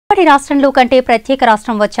రాష్ట్రంలో కంటే ప్రత్యేక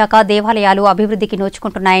రాష్ట్రం వచ్చాక దేవాలయాలు అభివృద్ధికి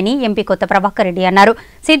నోచుకుంటున్నాయని ఎంపీ కొత్త ప్రభాకర్ రెడ్డి అన్నారు.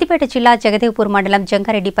 సిద్దిపేట జిల్లా జగదేవ్పూర్ మండలం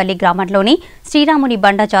జంగారెడ్డిపల్లి గ్రామంలోని శ్రీరాముని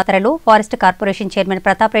బండ జాతరలో forest corporation chairman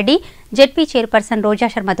Pratap Reddy, ZP chairperson రోజా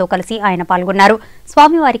శర్మతో కలిసి ఆయన పాల్గొన్నారు.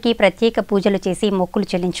 స్వామివారికి ప్రత్యేక పూజలు చేసి మొక్కులు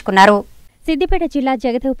చెల్లించుకున్నారు. సిద్దిపేట జిల్లా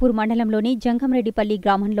జగదేవ్పూర్ మండలంలోని జంగంరెడ్డిపల్లి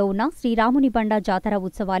గ్రామంలో ఉన్న శ్రీరాముని బండ జాతర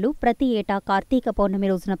ఉత్సవాలు ప్రతి ఏటా కార్తీక పౌర్ణమి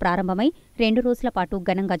రోజున ప్రారంభమై 2 రోజుల పాటు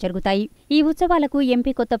ఘనంగా జరుగుతాయి. ఈ ఉత్సవాలకు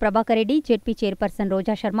ఎంపీ కొత్త ప్రభాకర్ రెడ్డి, జెడ్పీ చైర్పర్సన్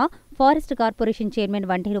రోజా Sharma, forest corporation chairman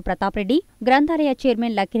Vanteru Pratap Reddy, గ్రంథాలయ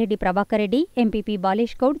chairman Lakkireddy Prabhakar Reddy, MPP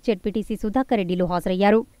Balesh Goud, ZPTC Sudhakar రెడ్డిలు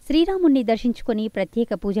హాజరయ్యారు. శ్రీరాముణ్ణి దర్శించుకుని ప్రత్యేక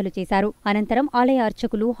పూజలు చేశారు. అనంతరం ఆలయ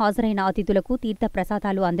అర్చకులు హాజరైన అతిథులకు తీర్థ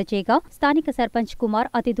ప్రసాదాలు అందజేయగా స్థానిక సర్పంచ్ కుమార్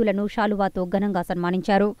అతిథులను శాలువాతో ఘనంగా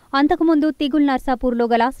సన్మానించారు. అంతకుముందు తిగుల్ నర్సాపూర్లో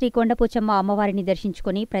గల శ్రీ కొండపోచమ్మ అమ్మవారిని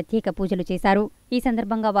దర్శించుకుని ప్రత్యేక పూజలు చేశారు. ఈ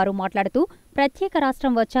సందర్భంగా వారు మాట్లాడుతూ ప్రత్యేక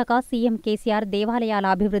రాష్ట్రం వచ్చాక సీఎం కేసీఆర్ దేవాలయాల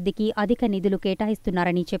అభివృద్ధికి అధిక నిధులు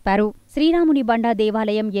కేటాయిస్తున్నారని చెప్పారు. శ్రీరాముని బండ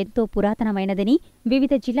దేవాలయం ఎంతో పురాతనమైనదని,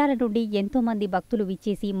 వివిధ జిల్లాల నుండి ఎంతో మంది భక్తులు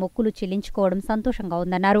విచ్చేసి మొక్కులు చెల్లించుకోవడం సంతోషంగా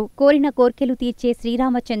ఉందన్నారు. కోరిన కోర్కెలు తీర్చే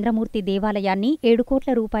శ్రీరామచంద్రమూర్తి దేవాలయాన్ని 7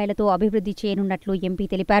 కోట్ల రూపాయలతో అభివృద్ధి చేయనున్నట్లు ఎంపీ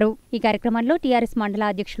తెలిపారు. ఈ కార్యక్రమంలో టీఆర్ఎస్ మండల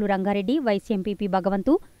అధ్యక్షులు రంగారెడ్డి, వైస్ ఎంపీపీ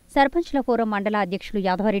భగవంతు, సర్పంచ్ల ఫోరం మండల అధ్యక్షులు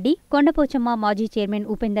యాదవరెడ్డి, కొండపోచమ్మ మాజీ చైర్మన్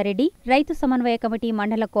ఉపేందర్ రెడ్డి, రైతు సమన్వయ కమిటీ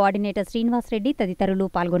మండల కోఆర్డినేటర్ శ్రీనివాస్ రెడ్డి తదితరులు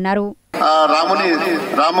పాల్గొన్నారు.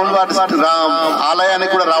 రాముల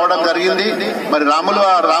ఆలయానికి కూడా రావడం జరిగింది. మరి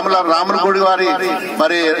రాముల గుడి వారి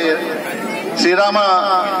మరి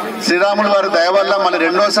శ్రీరాముల వారి దయ వల్ల మన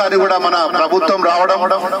రెండోసారి కూడా మన ప్రభుత్వం రావడం,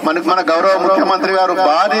 మన గౌరవ ముఖ్యమంత్రి గారు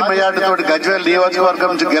భారీ మెజార్టీతో గజ్వేల్ నియోజకవర్గం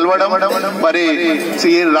నుంచి గెలవడం, మరి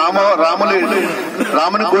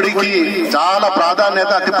రాముని గుడికి చాలా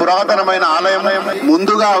ప్రాధాన్యత, అతి పురాతనమైన ఆలయం.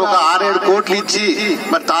 ముందుగా ఒక 6-7 కోట్లు ఇచ్చి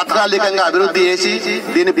మరి తాత్కాలికంగా అభివృద్ధి చేసి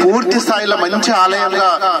దీన్ని పూర్తి స్థాయిలో మంచి ఆలయంగా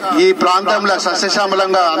ఈ ప్రాంతంలో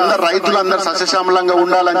సస్యశ్యామలంగా రైతులందరూ సస్యశ్యామలంగా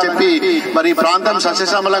ఉండాలని చెప్పి, మరి ఈ ప్రాంతం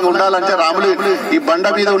సస్యశ్యామలంగా ఉండాలంటే ఈ బండ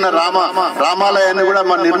మీద ఉన్న రామాలయాన్ని కూడా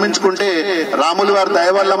మనం నిర్మించుకుంటే రాముల వారి దయ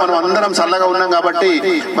వల్ల మనం అందరం చల్లగా ఉన్నాం కాబట్టి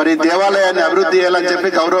మరి దేవాలయాన్ని అభివృద్ధి చేయాలని చెప్పి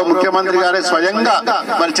గౌరవ ముఖ్యమంత్రి గారే స్వయంగా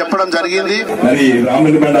మరి చెప్పడం జరిగింది. మరి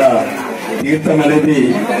రాముల బండ తీర్థం అనేది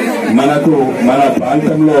మనకు మన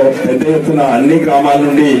ప్రాంతంలో పెద్ద ఎత్తున అన్ని గ్రామాల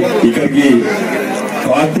నుండి ఇక్కడికి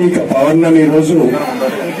కార్తీక పౌర్ణమి రోజు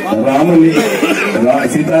రాముని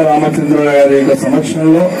సీతారామచంద్రుల గారి యొక్క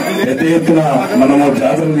సమక్షంలో పెద్ద ఎత్తున మనము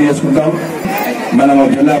జాతరలు చేసుకుంటాం. మనము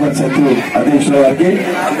జిల్లా పరిషత్ అధ్యక్షుల వారికి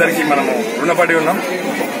అందరికీ మనము రుణపడి ఉన్నాం.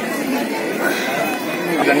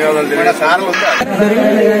 ధన్యవాదాలు.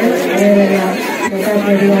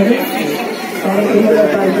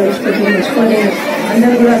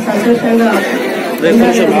 అందరూ కూడా సంతోషంగా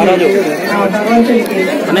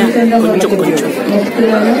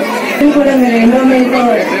మొక్కుతున్నాను. కూడా మీరు ఎండోమెంట్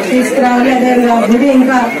తీసుకురావాలి. అదేవిధంగా గుడి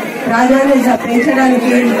ఇంకా ప్రాధాన్యత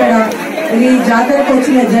పెంచడానికి ఇక్కడ ఈ జాతరకు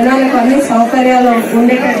వచ్చిన జనాలకు అన్ని సౌకర్యాలు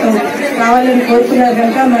ఉండేటట్టు కావాలని కోరుకున్నారు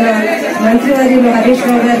కనుక మన మంత్రివర్యులు హరీష్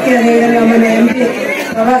రావు గారికి, అదేవిధంగా మన ఎంపీ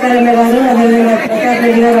ప్రభాకర్ రెడ్డి గారు, అదేవిధంగా ప్రతాప్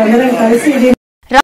రెడ్డి గారు అందరం కలిసి